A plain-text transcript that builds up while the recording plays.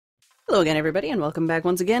Hello again, everybody, and welcome back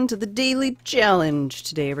once again to the Daily Challenge.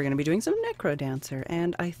 Today we're going to be doing some NecroDancer,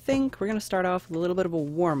 and I think we're going to start off with a little bit of a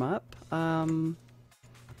warm-up. And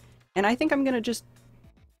I think I'm going to just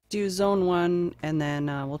do Zone 1, and then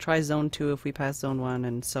we'll try Zone 2 if we pass Zone 1,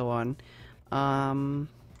 and so on.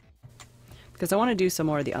 Because I want to do some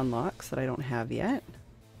more of the unlocks that I don't have yet.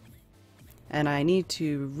 And I need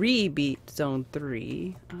to re-beat Zone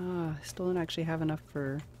 3. I still don't actually have enough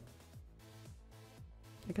for...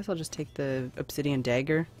 I guess I'll just take the obsidian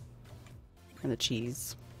dagger and the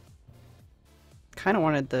cheese. Kind of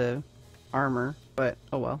wanted the armor, but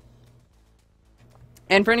oh well.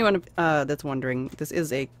 And for anyone that's wondering, this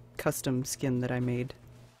is a custom skin that I made.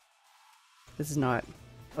 This is not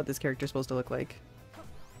what this character is supposed to look like.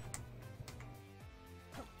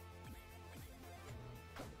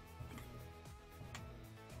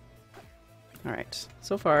 Alright,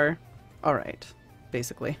 so far, alright,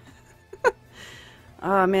 basically.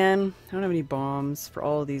 Ah, man, I don't have any bombs for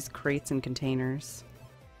all of these crates and containers.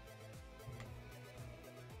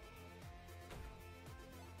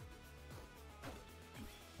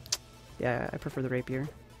 Yeah, I prefer the rapier.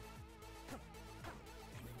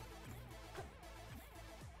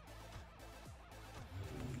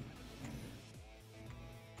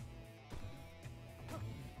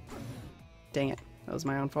 Dang it, that was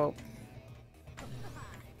my own fault.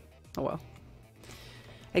 Oh well.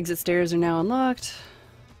 Exit stairs are now unlocked.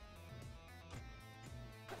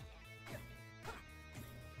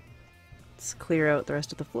 Let's clear out the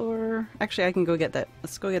rest of the floor. Actually, I can go get that.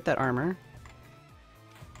 Let's go get that armor.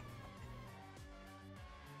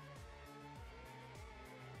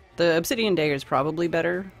 The obsidian dagger is probably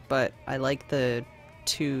better, but I like the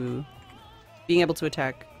being able to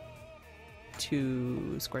attack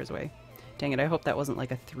 2 squares away. Dang it, I hope that wasn't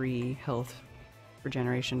like a 3 health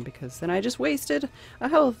regeneration, because then I just wasted a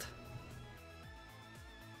health.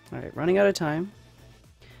 Alright, running out of time.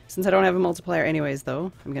 Since I don't have a multiplier anyways,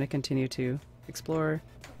 though, I'm going to continue to explore,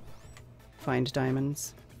 find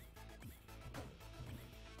diamonds.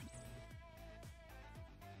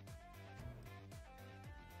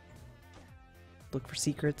 Look for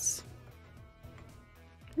secrets.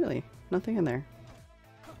 Really, nothing in there.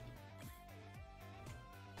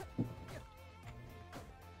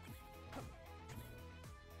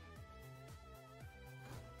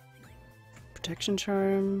 Protection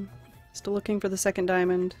charm. Still looking for the second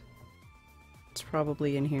diamond. It's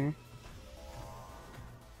probably in here.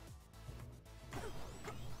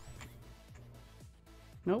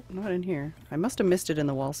 Nope, not in here. I must have missed it in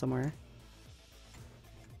the wall somewhere.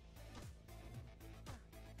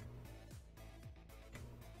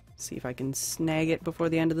 See if I can snag it before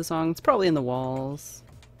the end of the song. It's probably in the walls.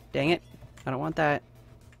 Dang it. I don't want that.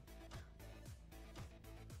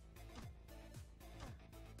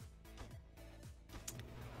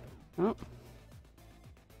 Oh.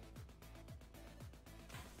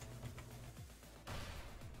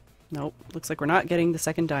 Nope. Looks like we're not getting the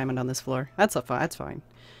second diamond on this floor. That's fine.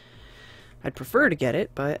 I'd prefer to get it,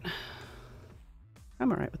 but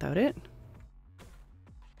I'm alright without it.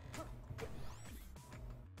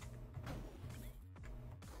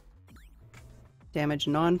 Damage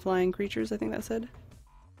non-flying creatures, I think that said.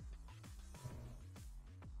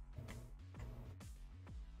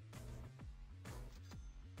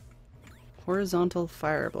 Horizontal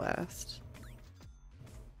fire blast.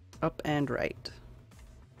 Up and right.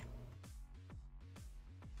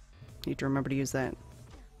 Need to remember to use that.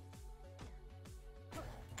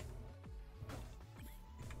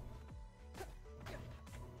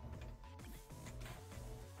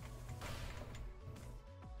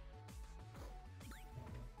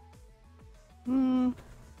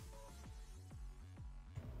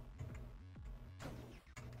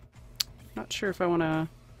 Not sure if I want to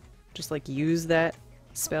just like use that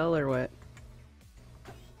spell or what.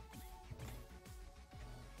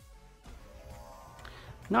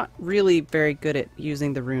 Not really very good at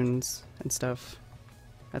using the runes and stuff,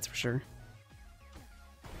 that's for sure.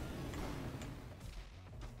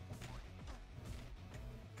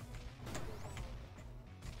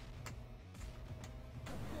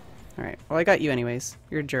 Alright, well I got you anyways.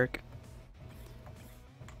 You're a jerk.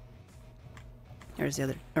 There's the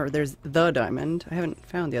other, or there's the diamond. I haven't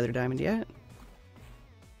found the other diamond yet.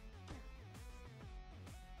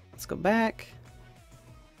 Let's go back.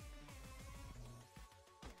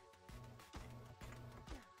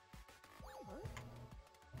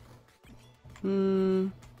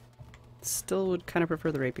 Still would kind of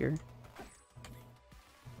prefer the rapier.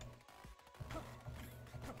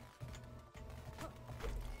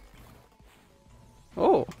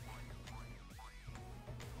 Oh!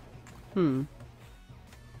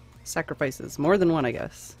 Sacrifices. More than one, I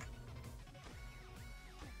guess.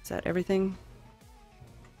 that everything?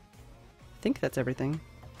 I think that's everything.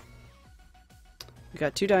 We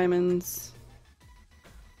got 2 diamonds.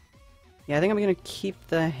 Yeah, I think I'm gonna keep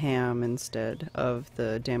the ham instead of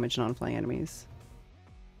the damage non-flying enemies.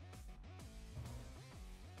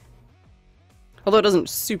 Although it doesn't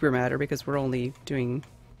super matter because we're only doing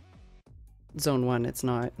Zone 1, it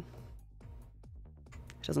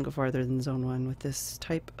doesn't go farther than Zone 1 with this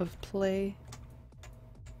type of play.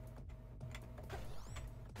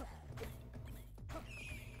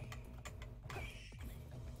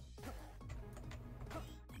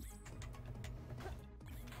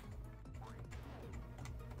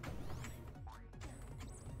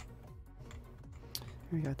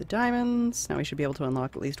 There we got the diamonds. Now we should be able to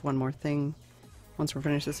unlock at least one more thing once we're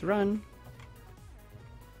finished this run.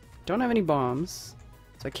 Don't have any bombs,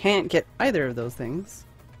 so I can't get either of those things.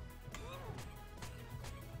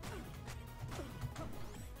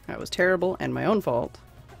 That was terrible and my own fault.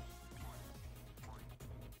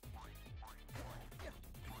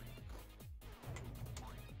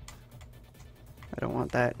 I don't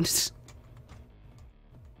want that.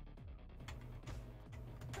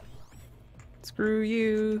 Screw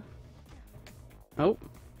you. Oh.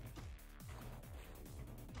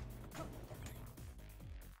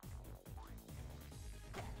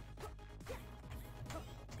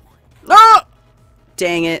 Oh!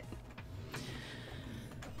 Dang it.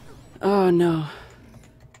 Oh no.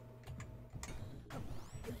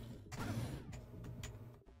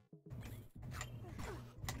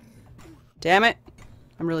 Damn it.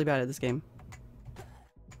 I'm really bad at this game.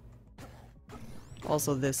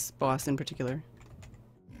 Also this boss in particular.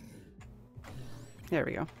 There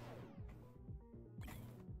we go.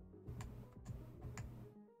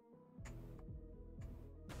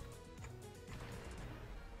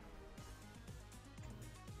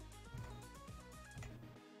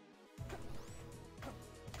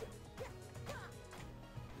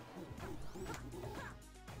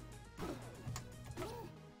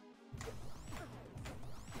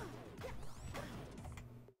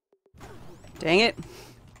 Dang it.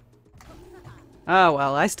 Oh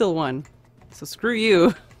well, I still won. So screw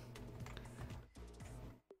you.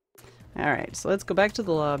 Alright, so let's go back to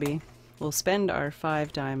the lobby. We'll spend our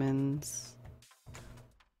 5 diamonds.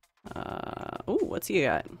 Oh, what's he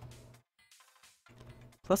got?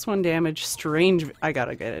 +1 damage, strange. I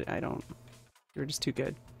gotta get it. I don't. You're just too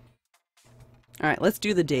good. Alright, let's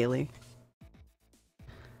do the daily.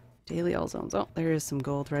 Daily all zones. Oh, there is some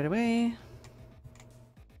gold right away.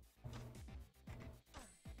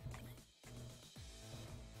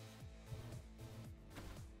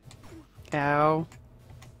 Ow.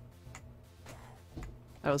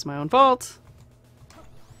 That was my own fault.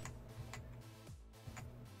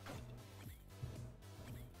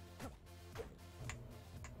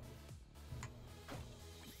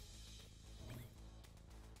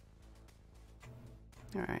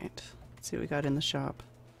 Alright, let's see what we got in the shop.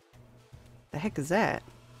 The heck is that?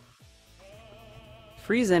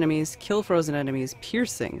 Freeze enemies, kill frozen enemies,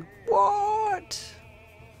 piercing. What?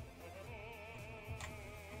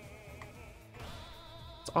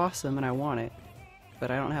 It's awesome and I want it,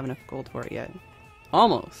 but I don't have enough gold for it yet.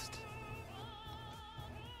 Almost.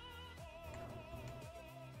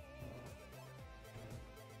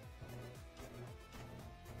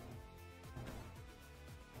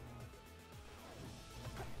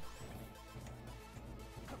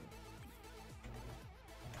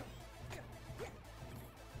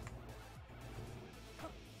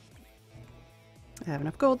 I have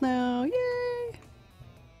enough gold now, yay!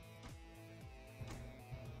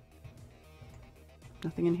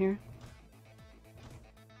 Nothing in here?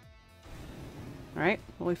 Alright,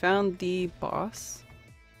 well we found the boss.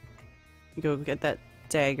 We go get that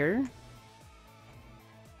dagger.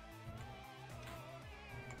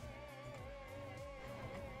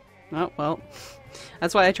 Oh, well.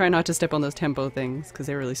 That's why I try not to step on those tempo things, because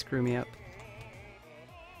they really screw me up.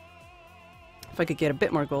 If I could get a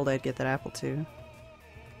bit more gold, I'd get that apple too.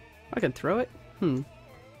 I can throw it? I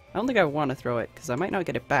don't think I want to throw it, because I might not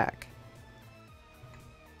get it back.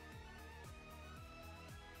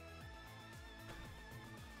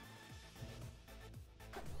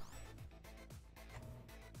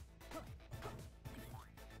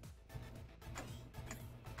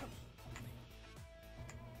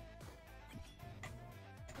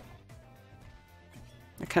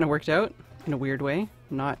 It kind of worked out in a weird way,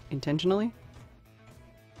 not intentionally.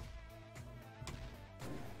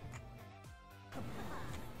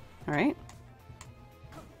 Alright.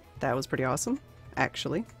 That was pretty awesome,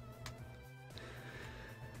 actually.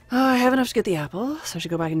 I have enough to get the apple, so I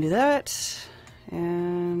should go back and do that.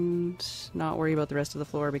 And not worry about the rest of the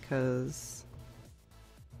floor because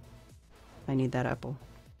I need that apple.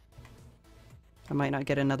 I might not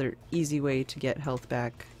get another easy way to get health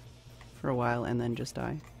back for a while and then just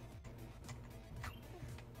die.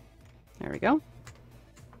 There we go.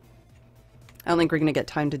 I don't think we're gonna get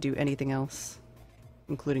time to do anything else,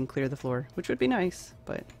 including clear the floor, which would be nice,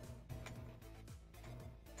 but...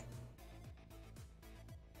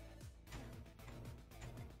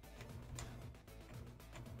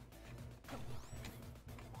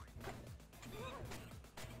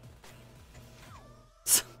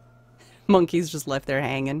 Monkey's just left there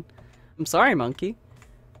hanging. I'm sorry, monkey.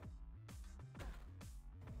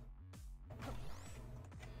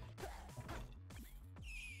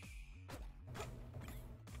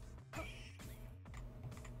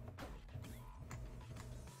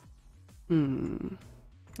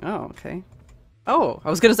 Oh, okay. Oh, I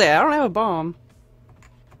was gonna say, I don't have a bomb.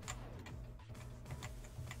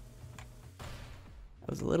 That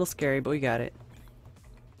was a little scary, but we got it.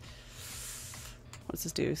 What's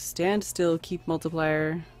this do? Stand still, keep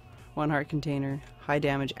multiplier, 1 heart container, high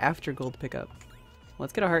damage after gold pickup.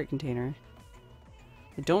 Let's get a heart container.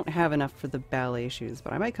 I don't have enough for the ballet shoes,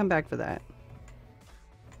 but I might come back for that.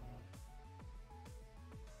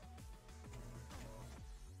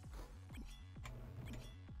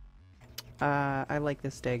 I like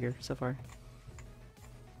this dagger so far.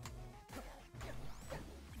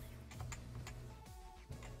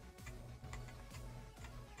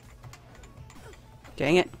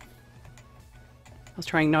 Dang it. I was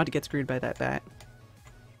trying not to get screwed by that bat.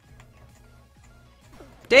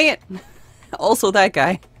 Dang it! Also that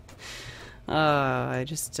guy.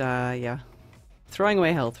 Yeah. Throwing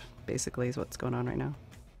away health, basically, is what's going on right now.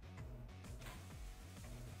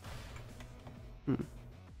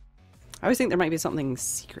 I always think there might be something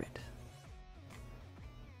secret.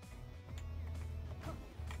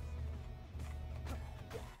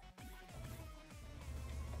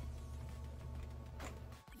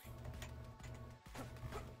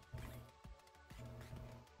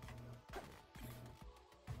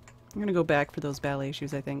 I'm gonna go back for those ballet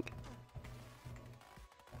shoes, I think.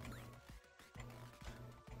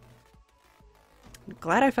 I'm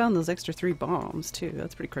glad I found those extra 3 bombs, too.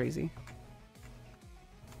 That's pretty crazy.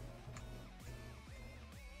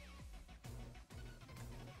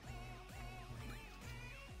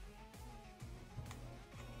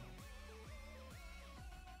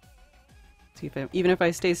 See if even if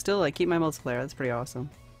I stay still, I keep my multiplier. That's pretty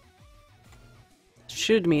awesome.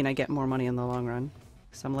 Should mean I get more money in the long run,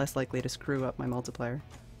 so I'm less likely to screw up my multiplier.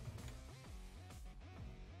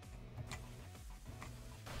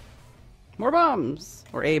 More bombs!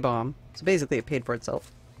 Or a bomb. So basically it paid for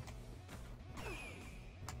itself.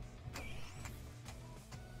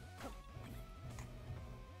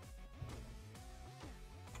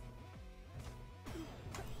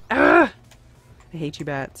 Ah! I hate you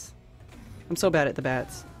bats. I'm so bad at the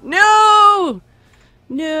bats. No!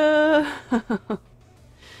 No!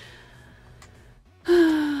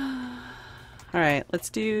 Alright, let's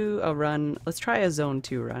do a run. Let's try a zone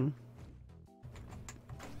 2 run.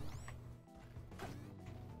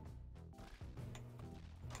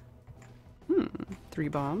 3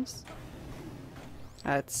 bombs.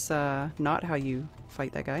 That's not how you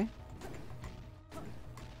fight that guy.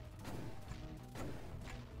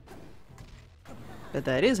 But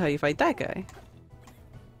that is how you fight that guy.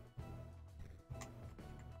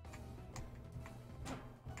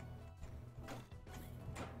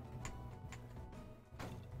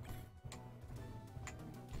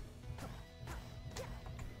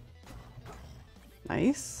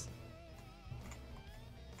 Nice.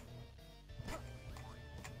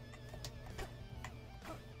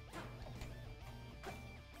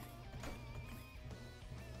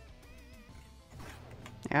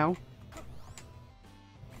 Ow.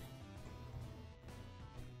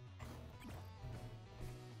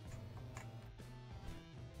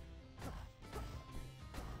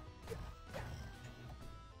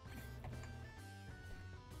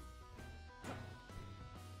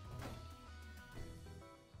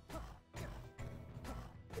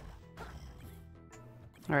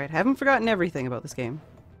 Alright, haven't forgotten everything about this game.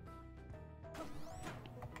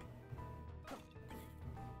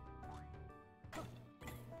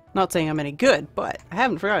 Not saying I'm any good, but I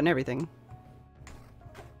haven't forgotten everything.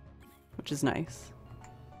 Which is nice.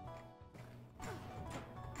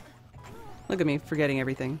 Look at me forgetting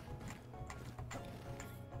everything.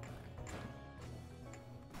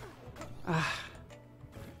 Ah.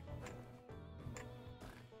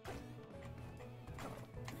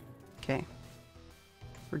 Okay.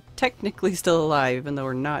 We're technically still alive, even though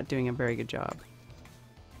we're not doing a very good job.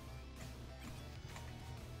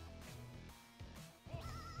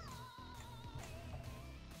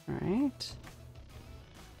 Alright.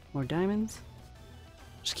 More diamonds.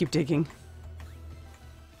 Just keep digging.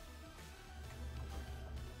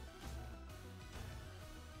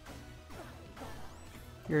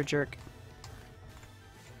 You're a jerk.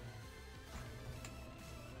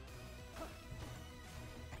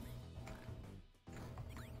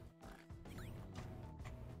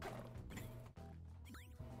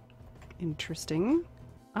 Interesting.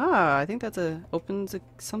 Ah, I think that's opens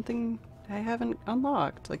something I haven't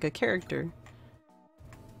unlocked, like a character.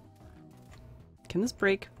 Can this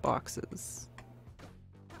break boxes?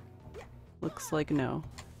 Looks like no.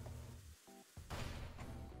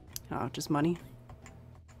 Oh, just money.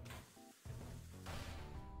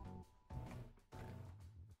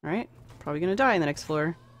 Alright, probably gonna die in the next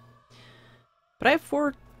floor. But I have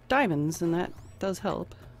 4 diamonds, and that does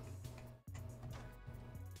help.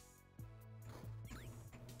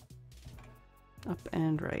 Up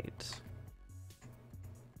and right.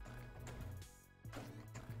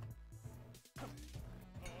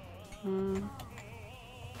 Hmm.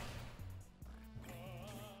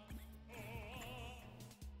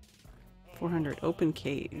 $400 open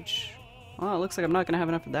cage. Oh, it looks like I'm not gonna have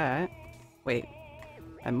enough of that. Wait,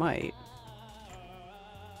 I might.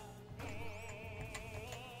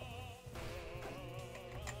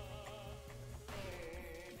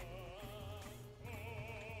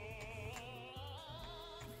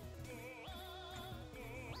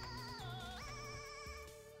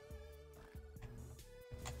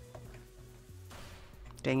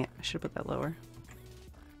 Dang it, I should have put that lower.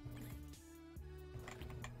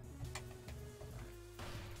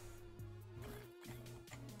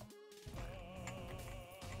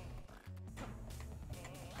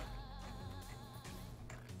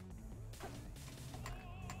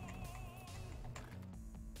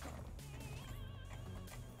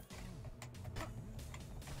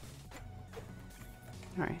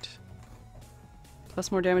 Alright.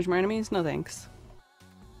 Plus more damage, more enemies? No thanks.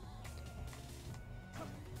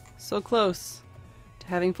 So close to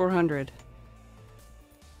having 400.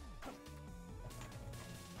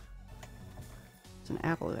 There's an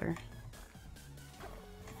apple there.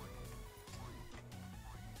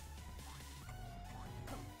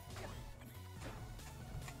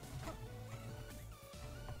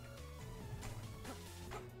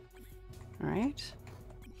 Alright.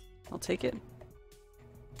 I'll take it.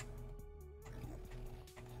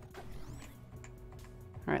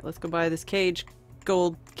 Alright, let's go buy this cage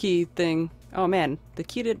gold key thing. Oh man, the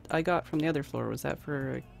key that I got from the other floor, was that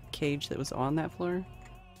for a cage that was on that floor?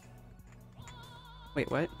 Wait,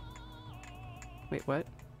 what? Wait, what?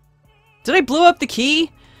 Did I blow up the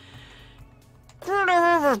key?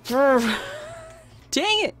 Dang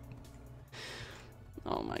it!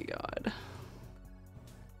 Oh my god. I'm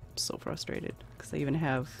so frustrated because I even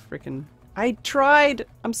have freaking. I tried!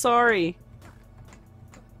 I'm sorry!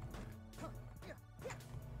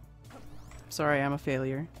 Sorry, I'm a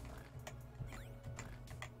failure.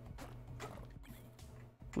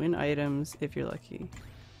 Win items if you're lucky.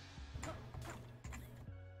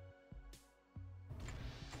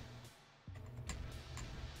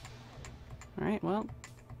 Alright, well.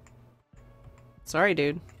 Sorry,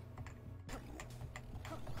 dude.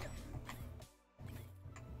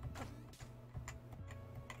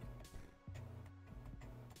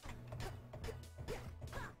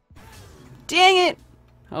 Dang it!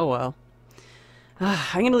 Oh well.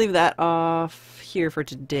 I'm gonna leave that off here for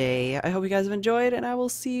today. I hope you guys have enjoyed, and I will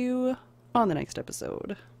see you on the next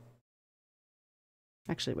episode.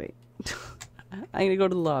 Actually, wait. I'm gonna go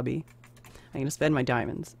to the lobby. I'm gonna spend my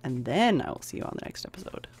diamonds, and then I will see you on the next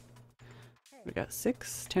episode. We got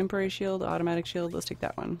 6, temporary shield, automatic shield. Let's take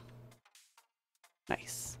that one.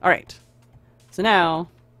 Nice. Alright. So now,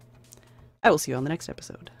 I will see you on the next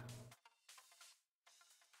episode.